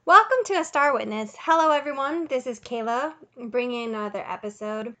Welcome to A Star Witness. Hello everyone, this is Kayla bringing another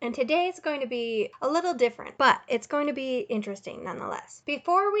episode, and today is going to be a little different, but it's going to be interesting nonetheless.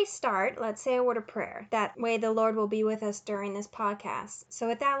 Before we start, let's say a word of prayer. That way the Lord will be with us during this podcast. So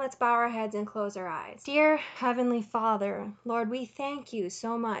with that, let's bow our heads and close our eyes. Dear Heavenly Father, Lord, we thank you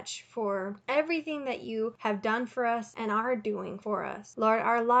so much for everything that you have done for us and are doing for us. Lord,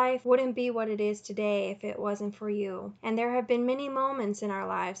 our life wouldn't be what it is today if it wasn't for you. And there have been many moments in our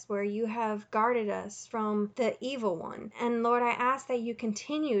lives where you have guarded us from the evil one. And Lord, I ask that you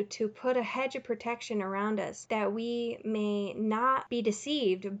continue to put a hedge of protection around us, that we may not be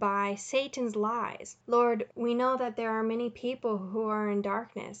deceived by Satan's lies. Lord, we know that there are many people who are in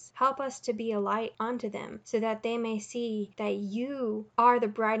darkness. Help us to be a light unto them, so that they may see that you are the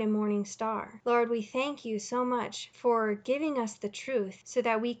bright and morning star. Lord, we thank you so much for giving us the truth, so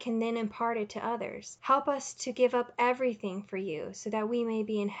that we can then impart it to others. Help us to give up everything for you, so that we may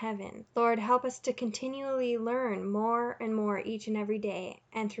be in heaven. Lord, help us to continually learn more and more each and every day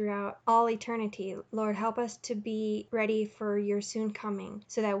and throughout all eternity. Lord, help us to be ready for your soon coming,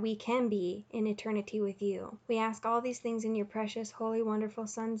 so that we can be in eternity with you. We ask all these things in your precious, holy, wonderful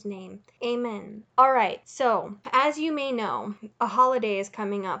Son's name. Amen. All right, so as you may know, a holiday is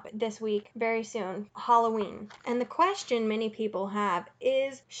coming up this week, very soon, Halloween. And the question many people have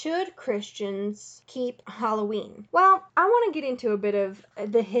is, should Christians keep Halloween? Well, I want to get into a bit of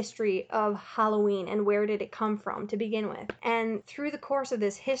the history of Halloween and where did it come from to begin with. And through the course of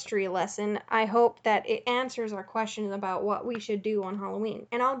this history lesson, I hope that it answers our questions about what we should do on Halloween.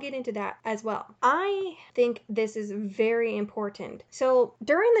 And I'll get into that as well. I think this is very important. So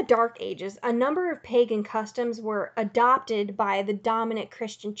during the Dark Ages, a number of pagan customs were adopted by the dominant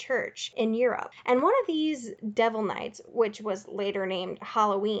Christian church in Europe. And one of these devil nights, which was later named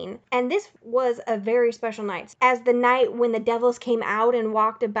Halloween, and this was a very special night, as the night when the devils came out and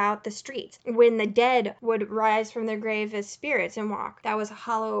walked about the streets, when the dead would rise from their grave as spirits and walk. That was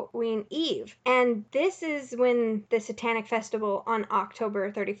Halloween Eve. And this is when the Satanic Festival on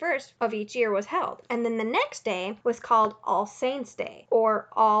October 31st of each year was held. And then the next day was called All Saints Day, or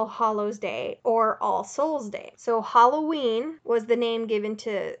All Hallows Day, or All Souls Day. So Halloween was the name given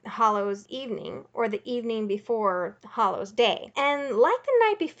to Hallows Evening, or the evening before Hallows Day. And like the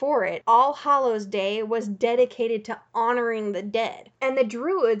night before it, All Hallows Day was dedicated to honoring the dead. And the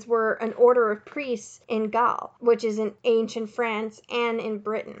Druids were an order of priests in Gaul, which is in ancient France and in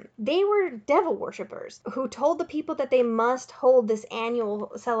Britain. They were devil worshippers who told the people that they must hold this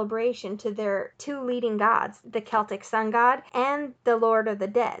annual celebration to their two leading gods, the Celtic sun god and the Lord of the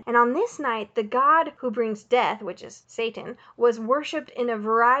Dead. And on this night, the god who brings death, which is Satan, was worshipped in a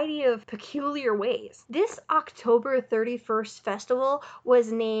variety of peculiar ways. This October 31st festival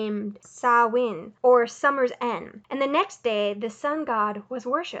was named Samhain, or Summer's End. And the next day, the sun god was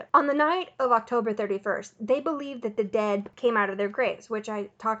worshipped. On the night of October 31st, they believed that the dead came out of their graves, which I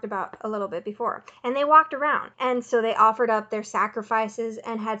talked about a little bit before. And they walked around. And so they offered up their sacrifices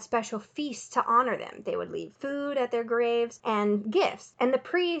and had special feasts to honor them. They would leave food at their graves and gifts. And the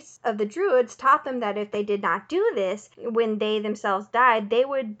priests of the Druids taught them that if they did not do this, when they themselves died, they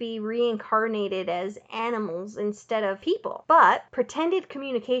would be reincarnated as animals instead of people. But pretended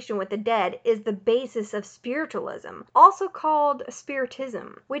communication with the dead is the basis of spiritualism, also called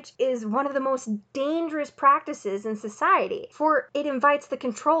spiritism, which is one of the most dangerous practices in society, for it invites the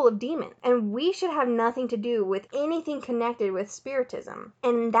control of demons. And we should have nothing to do with anything connected with spiritism.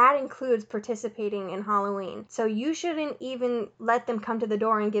 And that includes participating in Halloween. So you shouldn't even let them come to the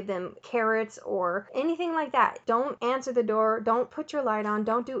door and give them carrots or anything like that. Don't answer the door. Don't put your light on.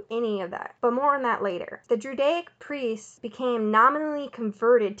 Don't do any of that. But more on that later. The Druidic priests became nominally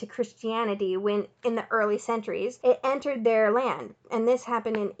converted to Christianity when, in the early centuries, it entered their land. And this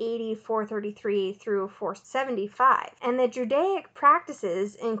happened in AD 433 through 475. And the Druidic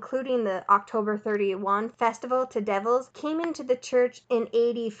practices, including the October 31 festival to devils, came into the church in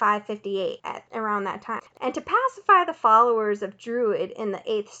AD 558 at around that time. And to pacify the followers of Druid in the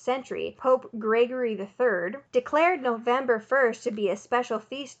 8th century, Pope Gregory III declared November 1st to be a special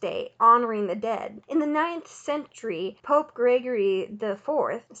feast day honoring the dead. In the 9th century, Pope Gregory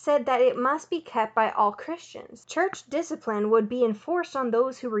IV said that it must be kept by all Christians. Church discipline would be enforced on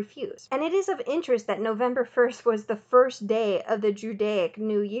those who refused. And it is of interest that November 1st was the first day of the Judaic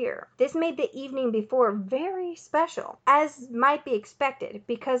New Year. This made the evening before very special, as might be expected,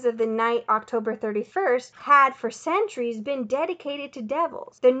 because of the night October 31st had for centuries been dedicated to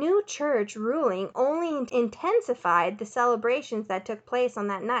devils. The new church ruling only intensified the celebrations that took place on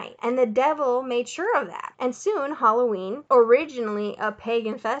that night, and the devil made sure of that. And soon Halloween, originally a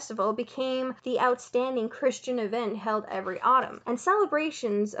pagan festival, became the outstanding Christian event held every autumn. And celebrating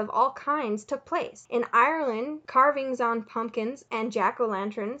celebrations of all kinds took place. In Ireland, carvings on pumpkins and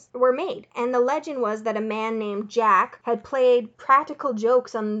jack-o'-lanterns were made, and the legend was that a man named Jack had played practical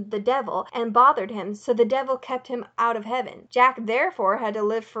jokes on the devil and bothered him, so the devil kept him out of heaven. Jack therefore had to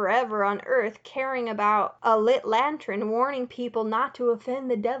live forever on earth carrying about a lit lantern warning people not to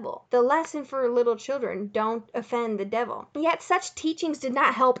offend the devil. The lesson for little children: don't offend the devil. Yet such teachings did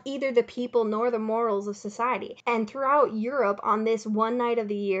not help either the people nor the morals of society, and throughout Europe on this one night of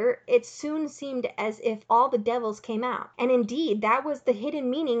the year, it soon seemed as if all the devils came out. And indeed, that was the hidden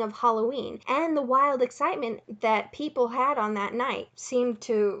meaning of Halloween, and the wild excitement that people had on that night seemed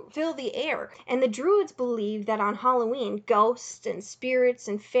to fill the air. And the Druids believed that on Halloween, ghosts and spirits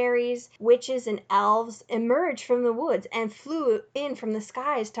and fairies, witches and elves emerged from the woods and flew in from the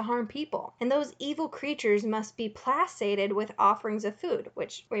skies to harm people. And those evil creatures must be placated with offerings of food,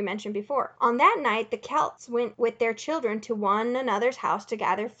 which we mentioned before. On that night, the Celts went with their children to one another's house to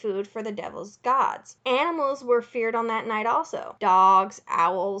gather food for the devil's gods. Animals were feared on that night also. Dogs,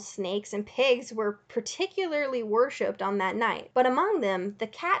 owls, snakes, and pigs were particularly worshipped on that night, but among them, the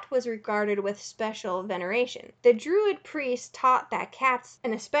cat was regarded with special veneration. The Druid priests taught that cats,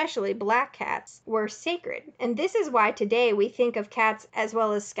 and especially black cats, were sacred, and this is why today we think of cats as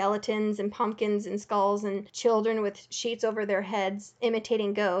well as skeletons and pumpkins and skulls and children with sheets over their heads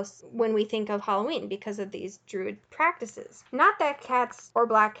imitating ghosts when we think of Halloween, because of these Druid practices. Not that cats or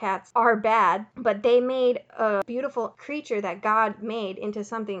black cats are bad, but they made a beautiful creature that God made into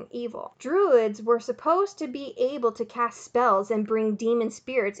something evil. Druids were supposed to be able to cast spells and bring demon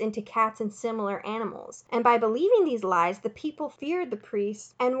spirits into cats and similar animals. And by believing these lies, the people feared the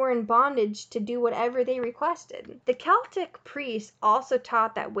priests and were in bondage to do whatever they requested. The Celtic priests also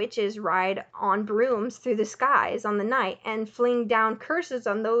taught that witches ride on brooms through the skies on the night and fling down curses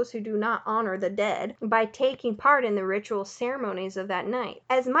on those who do not honor the dead by taking part in the ritual ceremonies of that night.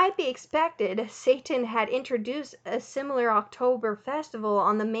 As might be expected, Satan had introduced a similar October festival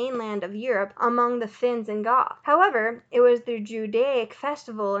on the mainland of Europe among the Finns and Goths. However, it was the Judaic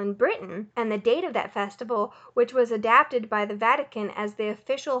festival in Britain, and the date of that festival, which was adapted by the Vatican as the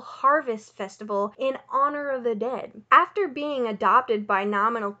official harvest festival in honor of the dead. After being adopted by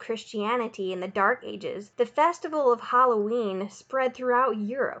nominal Christianity in the Dark Ages, the festival of Halloween spread throughout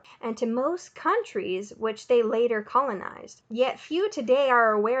Europe and to most countries which they later colonized. Yet few today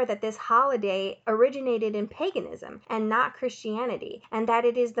are aware that this holiday originated in paganism and not Christianity, and that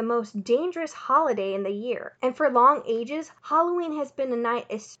it is the most dangerous holiday in the year. And for long ages, Halloween has been a night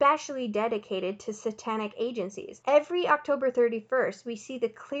especially dedicated to satanic agencies. Every October 31st, we see the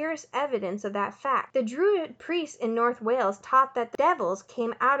clearest evidence of that fact. The Druid priests in North Wales taught that the devils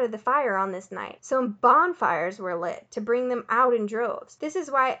came out of the fire on this night, so bonfires were lit to bring them out in droves. This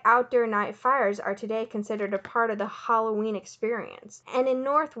is why outdoor night fires are today considered a part of the Halloween experience. And in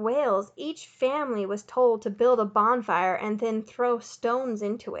North Wales, each family was told to build a bonfire and then throw stones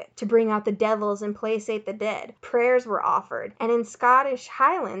into it to bring out the devils and placate the dead. Prayers were offered, and in Scottish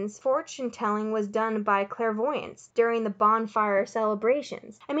Highlands, fortune telling was done by clairvoyants during the bonfire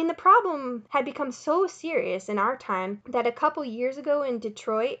celebrations. I mean, the problem had become so serious in our time that a couple years ago in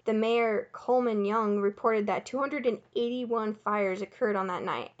Detroit, the mayor Coleman Young reported that 281 fires occurred on that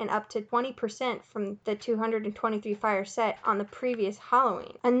night, and up to 20% from the 223 fires set on the previous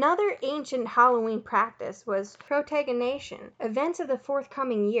Halloween. Another ancient Halloween practice was protagonation. Events of the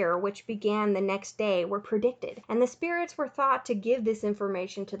forthcoming year, which began the next day, were predicted, and the spirits were thought to give this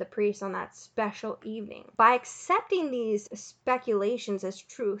information to the priests on that special evening. By accepting these speculations as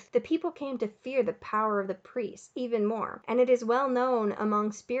truth, the people came to fear the power of the priests even more. And it is well known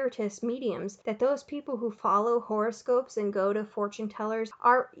among spiritist mediums that those people who follow horoscopes and go to fortune tellers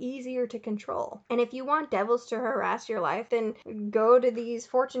are easier to control. And if you want devils to harass your life, then go to these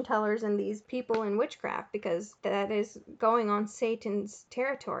fortune tellers and these people in witchcraft, because that is going on Satan's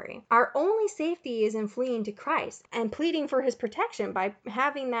territory. Our only safety is in fleeing to Christ and pleading for his protection by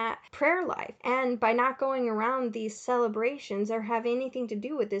having that prayer life and by not going around these celebrations or have anything to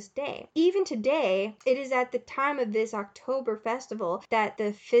do with this day. Even today, it is at the time of this October festival that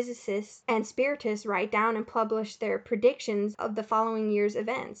the physicists and spiritists write down and publish their predictions of the following year's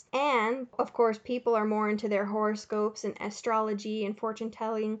events. And, of course, people are more into their horoscopes and astrology and fortune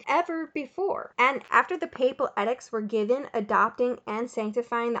telling ever before. And after the papal edicts were given adopting and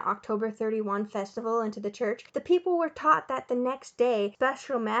sanctifying the October 31 festival into the church, the people were taught that the next day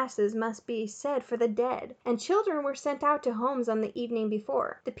special masses must be said for the dead, and children were sent out to homes on the evening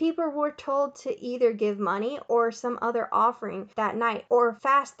before. The people were told to either give money or some other offering that night or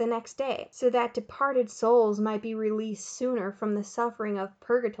fast the next day, so that departed souls might be released sooner from the suffering of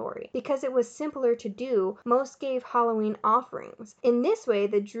purgatory. Because it was simpler to do, most gave Halloween offerings. In this way,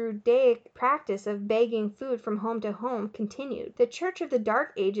 the Judaic practice of begging food from home to home continued. The Church of the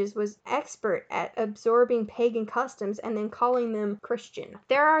Dark Ages was expert at absorbing pagan customs and then calling them Christian.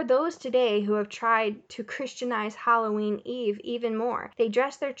 There are those today who have tried to Christianize Halloween Eve even more. They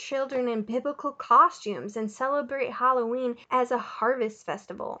dress their children in biblical costumes and celebrate Halloween as a harvest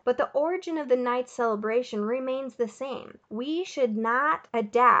festival. But the origin of the night's celebration remains the same. We should not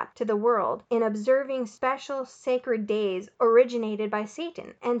adapt to the world in observing special sacred days originated by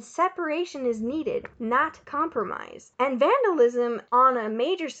Satan. And separation is needed, not compromise. And vandalism on a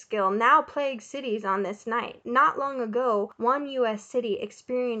major scale now plagues cities on this night. Not long ago, one U.S. city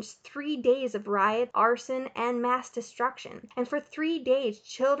experienced 3 days of riot, arson, and mass destruction. And for 3 days,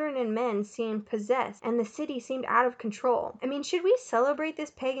 children and men seemed possessed, and the city seemed out of control. I mean, should we celebrate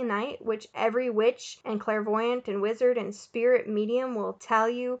this pagan night, which every witch and clairvoyant and wizard and spirit medium will tell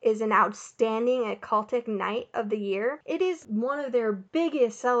you is an outstanding occultic night of the year? It is one of their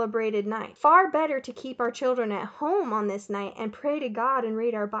biggest celebrated nights. Far better to keep our children at home on this night and pray to God and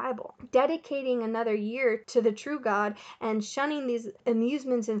read our Bible. Dedicating another year to the true God and shunning these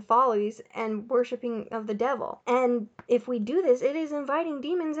amusements and follies and worshiping of the devil. And if we do this, it is inviting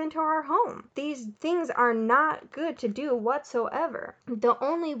demons into our home. These things are not good to do whatsoever. The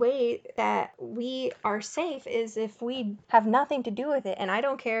only way that we are safe is if we have nothing to do with it. And I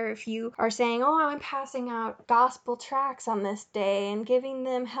don't care if you are saying, oh, I'm passing out gospel tracts on this day and giving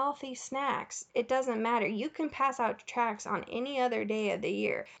them healthy snacks. It doesn't matter. You can pass out tracts on any other day of the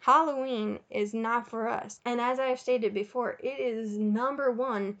year. Halloween is not for us. And as I've stated before, it is number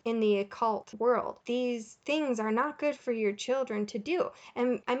one in the occult world. These things are not good for your children to do.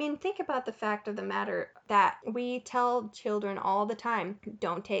 And I mean, think about the fact of the matter that we tell children all the time,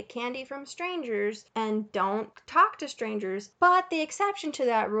 don't take candy from strangers and don't talk to strangers. But the exception to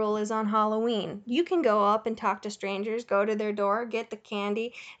that rule is on Halloween. You can go up and talk to strangers, go to their door, get the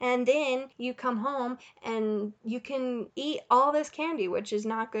candy, and then you come home and you can eat all this candy, which is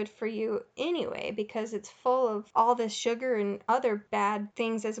not good for you anyway because it's full of all this sugar and other bad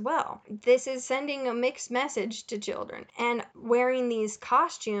things as well. This is sending a mixed message to children, and wearing these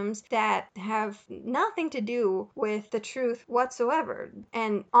costumes that have nothing to do with the truth whatsoever.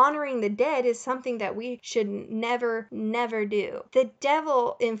 And honoring the dead is something that we should never do. The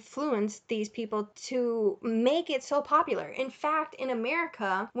devil influenced these people to make it so popular. In fact, in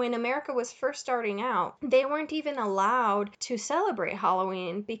America, when America was first starting out, they weren't even allowed to celebrate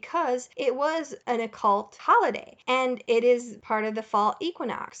Halloween because it was an occult holiday and it is part of the fall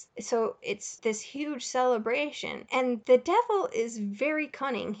equinox. So it's this huge celebration, and the devil is very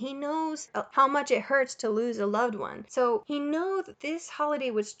cunning. He knows how much it hurts to lose a loved one. So he knows that this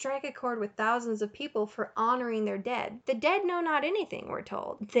holiday would strike a chord with thousands of people for honoring their dead. The dead know not anything, we're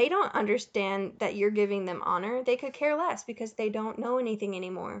told. They don't understand that you're giving them honor. They could care less because they don't know anything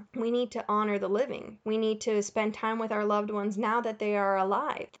anymore. We need to honor the living. We need to spend time with our loved ones now that they are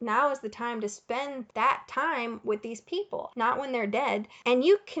alive. Now is the time to spend that time with these people, not when they're dead. And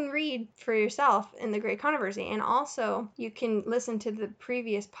you can read for yourself in the Great Controversy, and also you can listen to the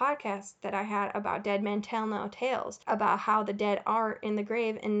previous podcast that I had about Dead Men Tell No Tales, about how the dead are in the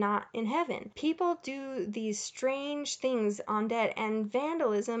grave and not in heaven. People do these strange things on dead, and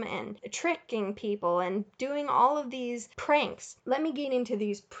vandalism and tricking people and doing all of these pranks. Let me get into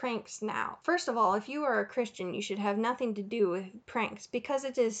these pranks now. First of all, if you are a Christian, you should have nothing to do with pranks because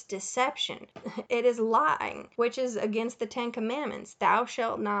it is deception. It is lying, which is against the 10 Commandments. Thou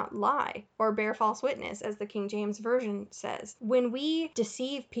shalt not lie or bear false witness, as the King James Version says. When we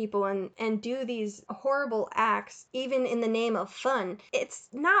deceive people and do these horrible acts, even in the name of fun, it's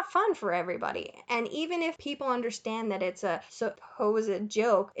not fun for everybody. And even if people understand that it's a supposed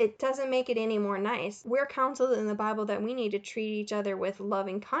joke, it doesn't make it any more nice. We're counseled in the Bible that we need to treat each other with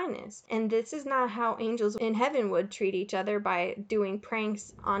loving kindness. And this is not how angels in heaven would treat each other, by doing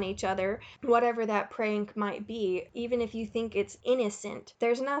pranks on each other, whatever that prank might be. Even if you think it's innocent,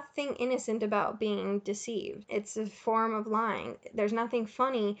 there's nothing innocent about being deceived. It's a form of lying. There's nothing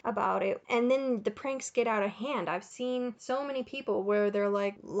funny about it. And then the pranks get out of hand. I've seen so many people where they're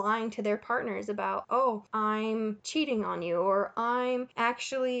like lying to their partners about, oh, I'm cheating on you, or I'm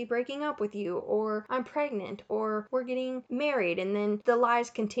actually breaking up with you, or I'm pregnant, or we're getting married, and then the lies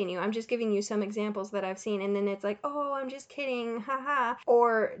continue. I'm just giving you some examples that I've seen, and then it's like, oh, I'm just kidding, haha,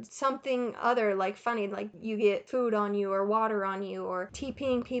 or something other like funny, like you get food on you or water on you or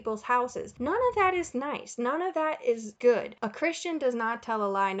TPing people's houses. None of that is nice. None of that is good. A Christian does not tell a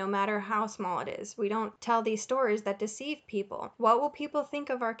lie, no matter how small it is. We don't tell these stories that deceive people. What will people think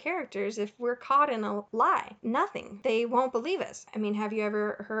of our characters if we're caught in a lie? Nothing. They won't believe us. I mean, have you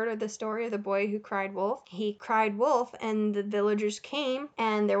ever heard of the story of the boy who cried wolf? He he cried wolf and the villagers came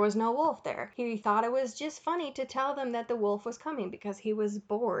and there was no wolf there. He thought it was just funny to tell them that the wolf was coming because he was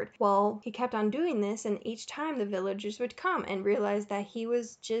bored. Well, he kept on doing this, and each time the villagers would come and realize that he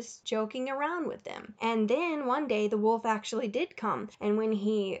was just joking around with them. And then one day the wolf actually did come, and when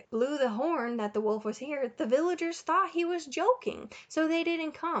he blew the horn that the wolf was here, the villagers thought he was joking, so they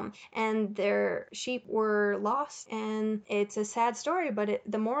didn't come, and their sheep were lost. And it's a sad story, but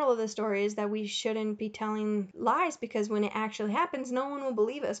the moral of the story is that we shouldn't be telling lies, because when it actually happens, no one will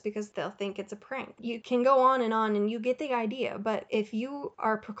believe us because they'll think it's a prank. You can go on and you get the idea, but if you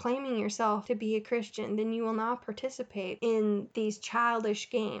are proclaiming yourself to be a Christian, then you will not participate in these childish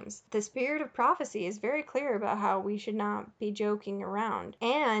games. The spirit of prophecy is very clear about how we should not be joking around,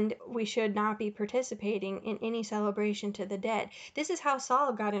 and we should not be participating in any celebration to the dead. This is how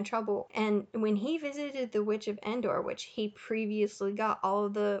Saul got in trouble, and when he visited the witch of Endor, which he previously got all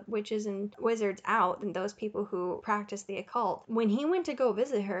of the witches and wizards out, and those people who practice the occult, when he went to go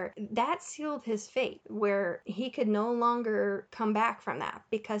visit her, that sealed his fate, where he could no longer come back from that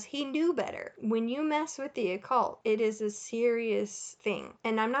because he knew better. When you mess with the occult, it is a serious thing.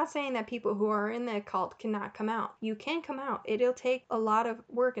 And I'm not saying that people who are in the occult cannot come out. You can come out. It'll take a lot of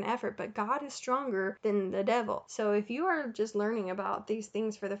work and effort, but God is stronger than the devil. So if you are just learning about these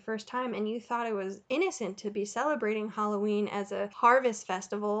things for the first time and you thought it was innocent to be celebrating Halloween as a harvest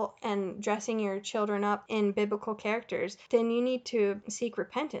festival and dressing your children up in biblical characters, then you need to seek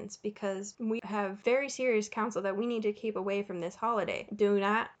repentance, because we have very serious counsel that we need to keep away from this holiday. Do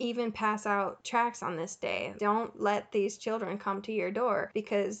not even pass out tracts on this day. Don't let these children come to your door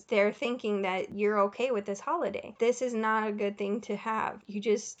because they're thinking that you're okay with this holiday. This is not a good thing to have. You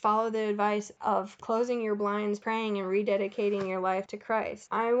just follow the advice of closing your blinds, praying, and rededicating your life to Christ.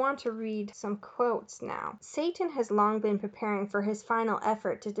 I want to read some quotes now. Satan has long been preparing for his final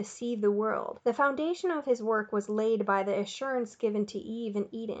effort to deceive the world. The foundation of his work was laid by the assurance given to Eve in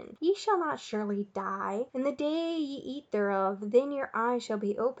Eden. Ye shall not surely die. In the day ye eat thereof, then your eyes shall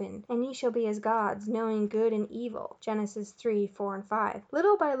be opened, and ye shall be as gods, knowing good and evil. Genesis 3:4 and 5.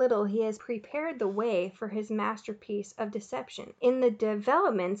 Little by little he has prepared the way for his masterpiece of deception. In the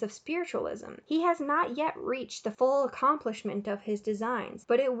developments of spiritualism, he has not yet reached the full accomplishment of his designs,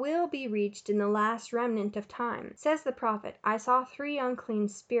 but it will be reached in the last remnant of time. Says the prophet, I saw 3 unclean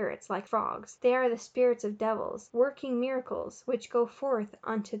spirits like frogs. They are the spirits of devils, working miracles, which go forth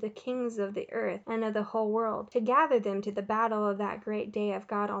unto the kings of the earth and of the whole world, to gather them to the battle of that great day of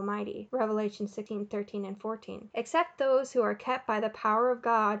God Almighty. Revelation 16:13 and 14. Except those who are kept by the power of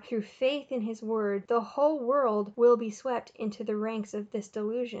God through faith in his word, the whole world will be swept into the ranks of this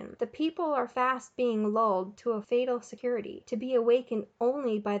delusion. The people are fast being lulled to a fatal security, to be awakened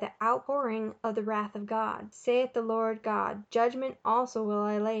only by the outpouring of the wrath of God. Saith the Lord God, judgment also will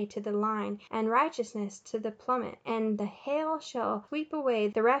I lay to the line, and righteousness to the plummet, and the hail shall sweep away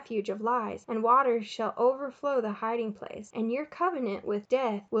the refuge of lies, and waters shall overflow the hiding place, and your covenant with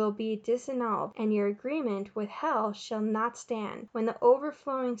death will be disannulled, and your agreement with hell shall not stand. When the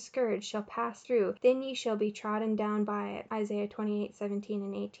overflowing scourge shall pass through, then ye shall be trodden down by it. Isaiah 28:17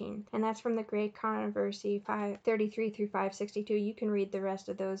 and 18. And that's from the Great Controversy 533 through 562. You can read the rest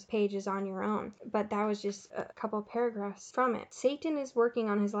of those pages on your own, but that was just a couple paragraphs from it. Satan is working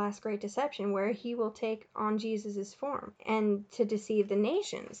on his last great deception, where he will take on Jesus's form and to deceive the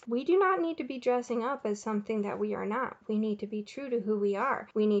nations. We do not need to be dressing up as something that we are not. We need to be true to who we are.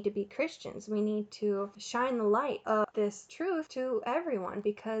 We need to be Christians. We need to shine the light of this truth to everyone,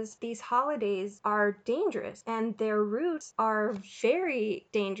 because these holidays are dangerous and their roots are very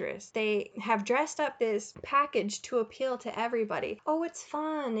dangerous. They have dressed up this package to appeal to everybody. Oh, it's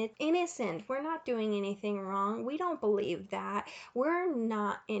fun. It's innocent. We're not doing anything wrong. We don't believe that. We're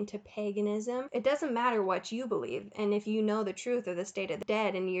not into paganism. It doesn't matter what you believe. And if you know the truth of the state of the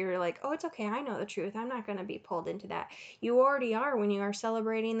dead and you're like, oh, it's okay, I know the truth, I'm not going to be pulled into that. You already are when you are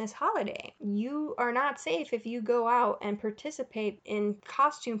celebrating this holiday. You are not safe if you go out and participate in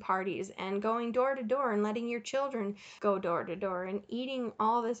costume parties and going door to door and letting your children go door to door and eating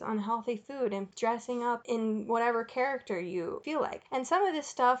all this unhealthy food and dressing up in whatever character you feel like. And some of this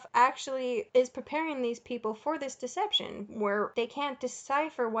stuff actually is preparing these people for this deception, where they can't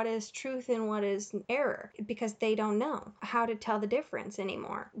decipher what is truth and what is error because they don't know how to tell the difference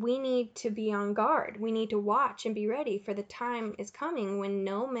anymore. We need to be on guard. We need to watch and be ready, for the time is coming when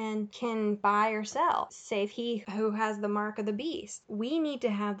no man can buy or sell save he who has the mark of the beast. We need to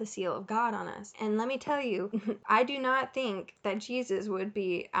have the seal of God on us. And let me tell you, I do not think that Jesus would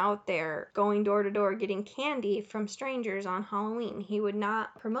be out there going door to door getting candy from strangers on Halloween. He would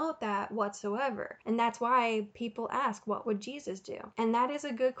not promote that whatsoever. And that's why people ask, what would Jesus do? And that is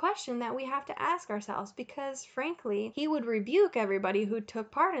a good question that we have to ask ourselves, because frankly, he would rebuke everybody who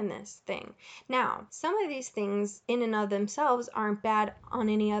took part in this thing. Now, some of these things in and of themselves aren't bad on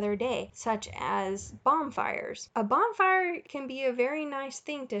any other day, such as bonfires. A bonfire can be a very nice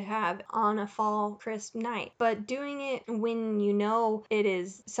thing to have on a fall crisp night, but doing it when you know it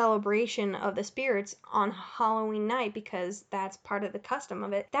is celebration of the spirits on Halloween night, because that's part of the custom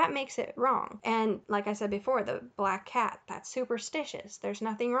of it, that makes it wrong. And like I said before, the black cat, that's superstitious. There's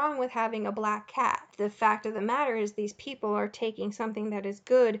nothing wrong with having a black cat. The fact of the matter is these people are taking something that is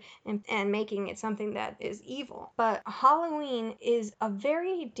good and making it something that is evil. But Halloween is a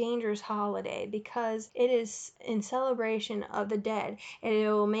very dangerous holiday because it is in celebration of the dead, and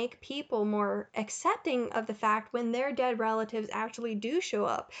it will make people more accepting of the fact when their dead relatives actually do show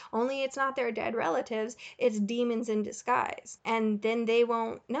up. Only it's not their dead relatives, it's demons in disguise. And then they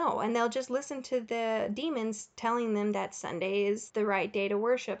won't know, and they'll just listen to the demons telling them that Sunday is the right day to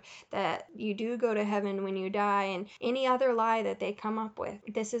worship, that you do go to heaven when you die, and any other lie that they come up with.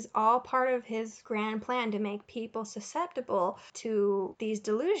 This is all part of his grand plan to make people susceptible to these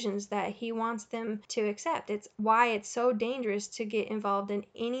delusions that he wants them to accept. It's why it's so dangerous to get involved in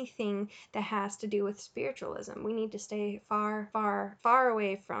anything that has to do with spiritualism. We need to stay far, far, far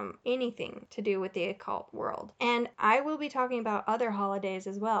away from anything to do with the occult world. And I will be talking about other holidays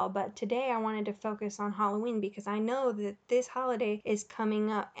as well, but today I wanted to focus on Halloween because I know that this holiday is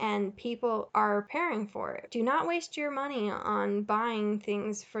coming up and people are preparing for it. Do not waste your money on buying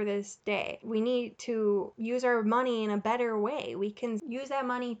things for this day. We need to use our money in a better way. We can use that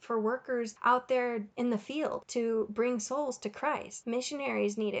money for workers out there in the field to bring souls to Christ.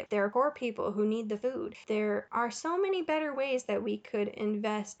 Missionaries need it. There are poor people who need the food. There are so many better ways that we could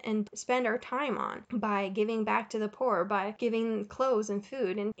invest and spend our time on, by giving back to the poor, by giving clothes and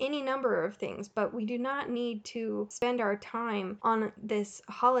food and any number of things. But we do not need to spend our time on this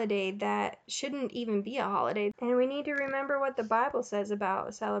holiday that shouldn't even be a holiday. And we need to remember what the Bible says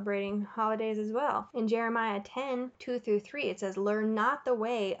about celebrating holidays as well. In Jeremiah 10:2-3, it says, "Learn not the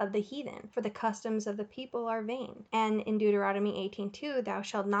way of the heathen, for the customs of the people are vain." And in Deuteronomy 18:2, "Thou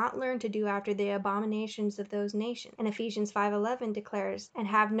shalt not learn to do after the abominations of those nations." And Ephesians 5:11 declares, "And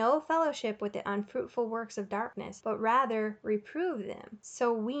have no fellowship with the unfruitful works of darkness, but rather reprove them."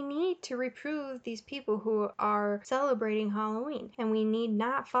 So we need to reprove these people who are celebrating Halloween, and we need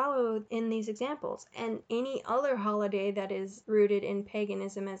not follow in these examples, and any other holiday that is rooted in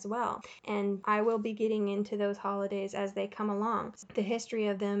paganism as well. And I will be getting into those holidays as they come along, the history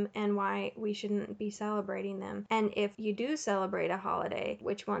of them and why we shouldn't be celebrating them. And if you do celebrate a holiday,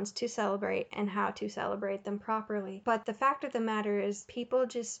 which ones to celebrate and how to celebrate them properly. But the fact of the matter is people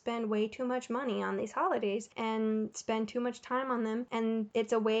just spend way too much money on these holidays and spend too much time on them, and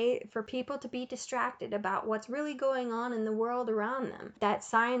it's a way for people to be distracted about what's really going on in the world around them, that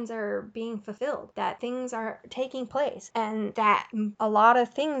signs are being fulfilled, that things are taking place, and that a lot of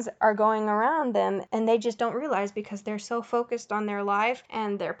things are going around them and they just don't realize because they're so focused on their life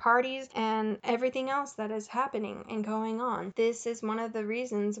and their parties and everything else that is happening and going on. This is one of the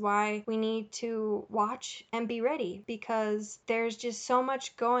reasons why we need to watch and be ready, because there's just so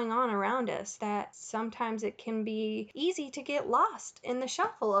much going on around us that sometimes it can be easy to get lost in the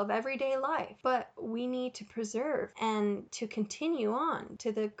shuffle of everyday life. But we need to preserve and to continue on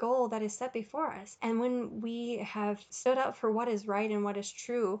to the goal that is set before us. And when we have stood up for what is right and what is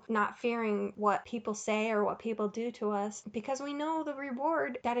true, not fearing what people say or what people do to us, because we know the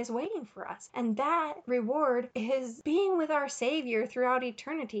reward that is waiting for us. And that reward is being with our Savior throughout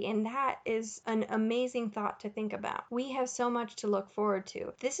eternity. And that is an amazing thought to think about. We have so much to look forward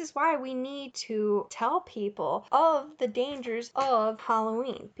to. This is why we need to tell people of the dangers of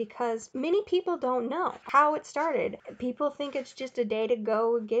Halloween, because many people don't know how it started. People think it's just a day to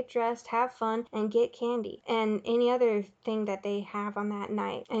go get dressed, have fun, and get candy and any other thing that they have on that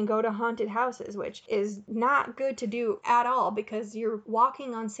night, and go to haunted houses, which is not good to do at all because you're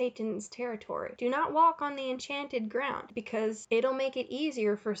walking on Satan's territory. Do not walk on the enchanted ground, because it'll make it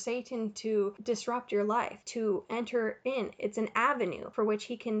easier for Satan to disrupt your life, to enter in. It's an avenue for which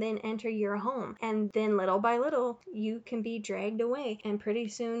he can then enter your home, and then little by little you can be dragged away, and pretty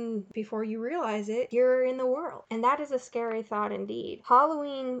soon, before you realize it, you're in the world. And that is a scary thought indeed.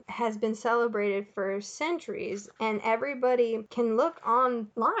 Halloween has been celebrated for centuries, and everybody can look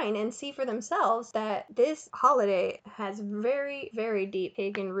online and see for themselves that this holiday has very, very deep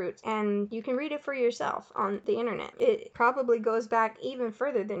pagan roots, and you can read it for yourself on the internet. It probably goes back even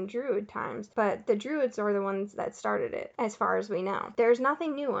further than Druid times, but the Druids are the ones that started it, as far as we know. There's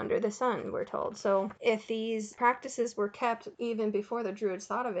nothing new under the sun, we're told. So if these practices were kept even before the Druids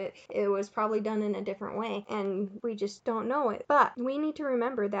thought of it, it was probably done in a different way, and we just don't know it. But we need to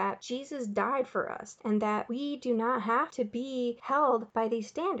remember that Jesus died for us, and that we do not have to be held by these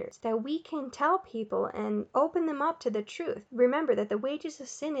standards, that we can tell people and open them up to the truth. Remember that the wages of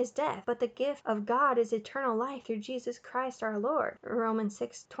sin is death, but the gift of God is eternal life through Jesus Christ our Lord. Romans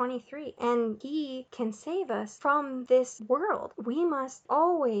 6:23. And he can save us from this world. We must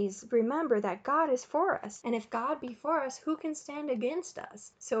always remember that God is for us. And if God be for us, who can stand against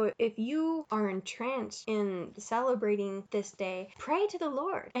us? So if you are entranced in celebrating this day, pray to the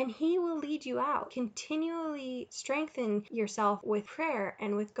Lord and he will lead you out. Continually strengthen yourself with prayer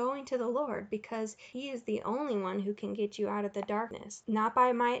and with going to the Lord, because he is the only one who can get you out of the darkness. Not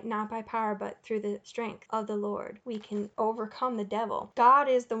by might, not by power, but through the strength of the Lord. We can overcome the devil. God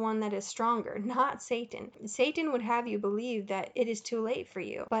is the one that is stronger, not Satan. Satan would have you believe that it is too late for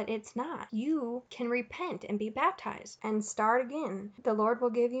you, but it's not. You can repent and be baptized and start again. The Lord will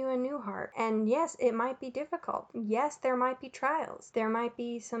give you a new heart. And yes, it might be difficult. Yes, there might be trials. There might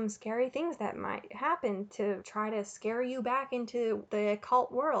be some scary things that might happen to try to scare you back into the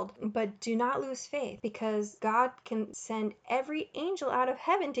occult world. But do not lose faith, because God can send every angel out of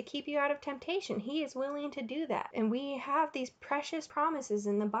heaven to keep you out of temptation. He is willing to do that. And we have these precious promises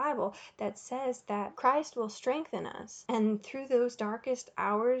in the Bible that says that Christ will strengthen us. And through those darkest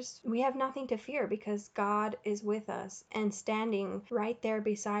hours, we have nothing to fear, because God is with us and standing right there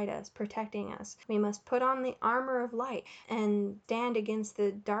beside us, protecting us. We must put on the armor of light and stand against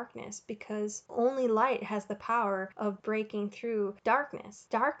the darkness, because only light has the power of breaking through darkness.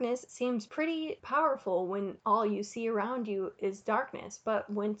 Darkness seems pretty powerful when all you see around you is darkness, but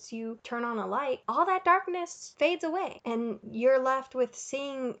once you turn on a light, all that darkness fades away and you're left with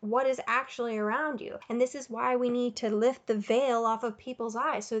seeing what is actually around you. And this is why we need to lift the veil off of people's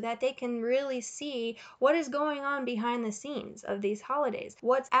eyes, so that they can really see what is going on behind the scenes of these holidays,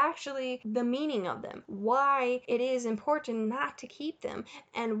 what's actually the meaning of them, why it is important not to keep them,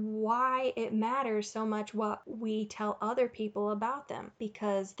 and why it matters so much what we tell other people about them,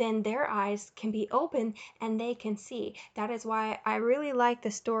 because then their eyes can be open and they can see. That is why I really like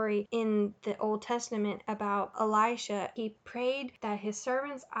the story in the Old Testament about Elisha. He prayed that his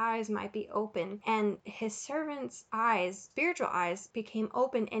servant's eyes might be open, and his servant's eyes, spiritual eyes, became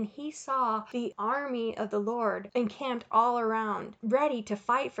open, and he saw the army of the Lord encamped all around, ready to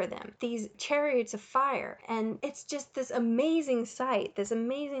fight for them, these chariots of fire. And it's just this amazing sight, this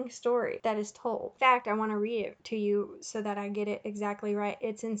amazing story that is told. In fact, I want to read it to you so that I get it exactly right.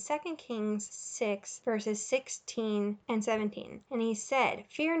 It's in 2 Kings 6 verses 16 and 17. And he said,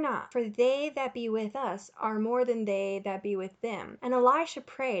 "Fear not, for they that be with us are more than they that be with them." And Elisha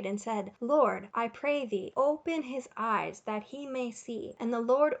prayed and said, "Lord, I pray thee, open his eyes that he may see." And the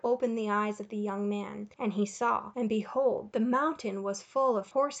Lord opened the eyes of the young man, and he saw, and behold, the mountain was full of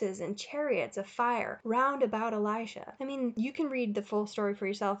horses and chariots of fire round about Elisha. I mean, you can read the full story for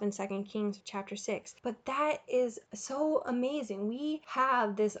yourself in 2 Kings chapter 6, but that is so amazing. We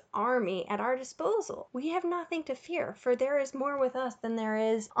have this army at our disposal. We have nothing to fear, for there is more with us than there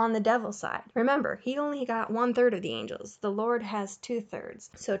is on the devil's side. Remember, he only got 1/3 of the angels. The Lord has 2/3,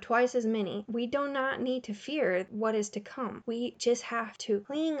 so twice as many. We do not need to fear what is to come. We just have to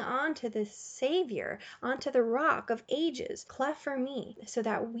cling on to the Savior, onto the rock of ages, cleft for me, so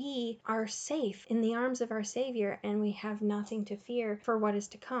that we are safe in the arms of our Savior, and we have nothing to fear for what is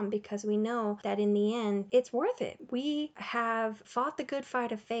to come, because we know that in the end it's worth it. We have fought the good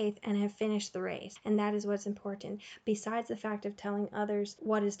fight of faith and have finished the race, and that is what's important, besides the fact of telling others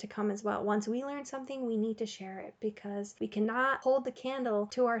what is to come as well. Once we learn something, we need to share it, because we cannot hold the candle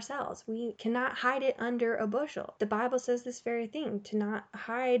to ourselves. We cannot hide it under a bushel. The Bible says this very thing, to not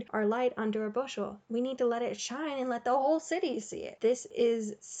hide our light under a bushel. We need to let it shine and let the whole city see it. This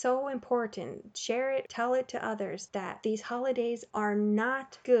is so important. Share it, tell it to others that these holidays are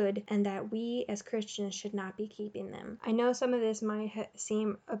not good and that we as Christians should not be keeping them. I know some of this might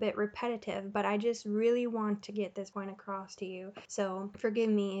seem a bit repetitive, but I just really want to get this point across to you. So forgive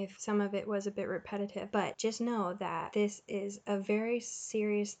me if some of it was a bit repetitive, but just know that this is a very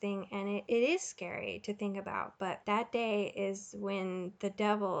serious thing, and it is scary to think about. But that day is when the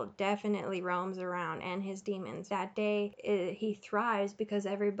devil definitely roams around, and his demons. That day he thrives because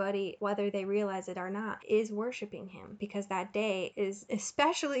everybody, whether they realize it or not, is worshiping him, because that day is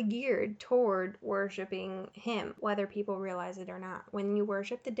especially geared toward worshiping him, whether people realize it or not. When you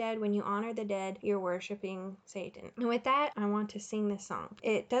worship the dead, when you honor the dead, you're worshiping Satan. And with that, I want to sing this song.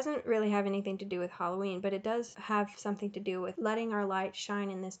 It doesn't really have anything to do with Halloween, but it does have something to do with letting our light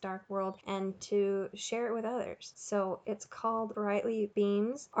shine in this dark world and to share it with others. So it's called Brightly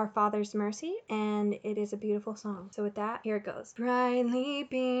Beams Our Father's Mercy, and it is a beautiful song. So with that, here it goes. Brightly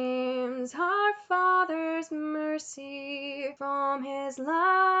beams our Father's mercy from his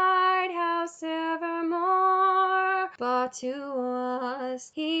lighthouse evermore, but to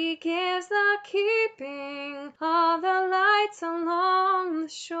us he gives the keeping of the lights along the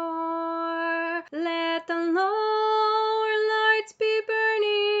shore. Let the lower lights be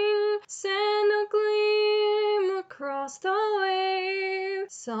burning, send a gleam across the wave.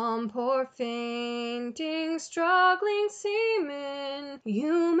 Some poor fainting, struggling seaman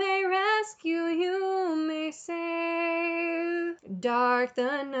you may rescue, you may save. Dark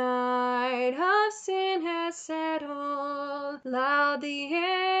the night of sin has settled, loud the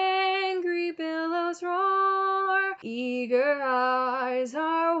angry billows roar. Eager eyes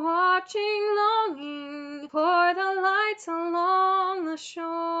are watching, longing for the lights along the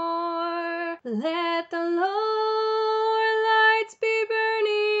shore. Let the lower lights be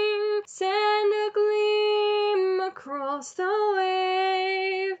burning, send a gleam across the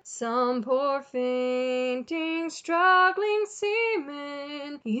wave. Some poor fainting, struggling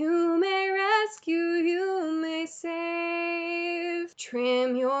seaman you may rescue, you may save.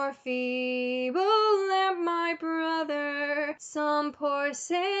 Trim your feeble lamp, my brother, some poor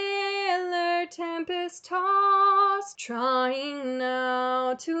sailor tempest tossed, trying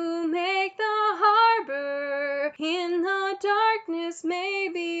now to make the harbor in the darkness may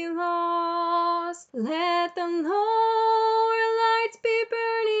be lost. Let the lower lights be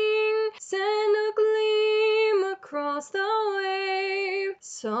burning, send a gleam across the wave.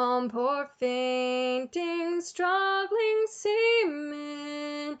 Some poor fainting, struggling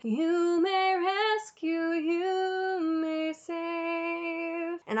seaman you may rescue, you may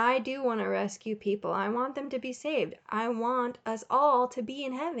save. And I do want to rescue people. I want them to be saved. I want us all to be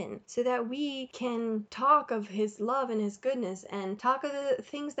in heaven so that we can talk of his love and his goodness and talk of the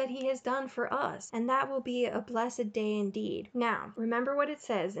things that he has done for us. And that will be a blessed day indeed. Now, remember what it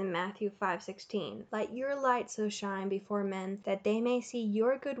says in Matthew 5:16. Let your light so shine before men that they may see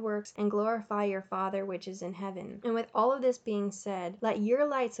your good works and glorify your Father which is in heaven. And with all of this being said, let your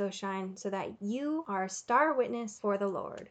light so shine so that you are a star witness for the Lord.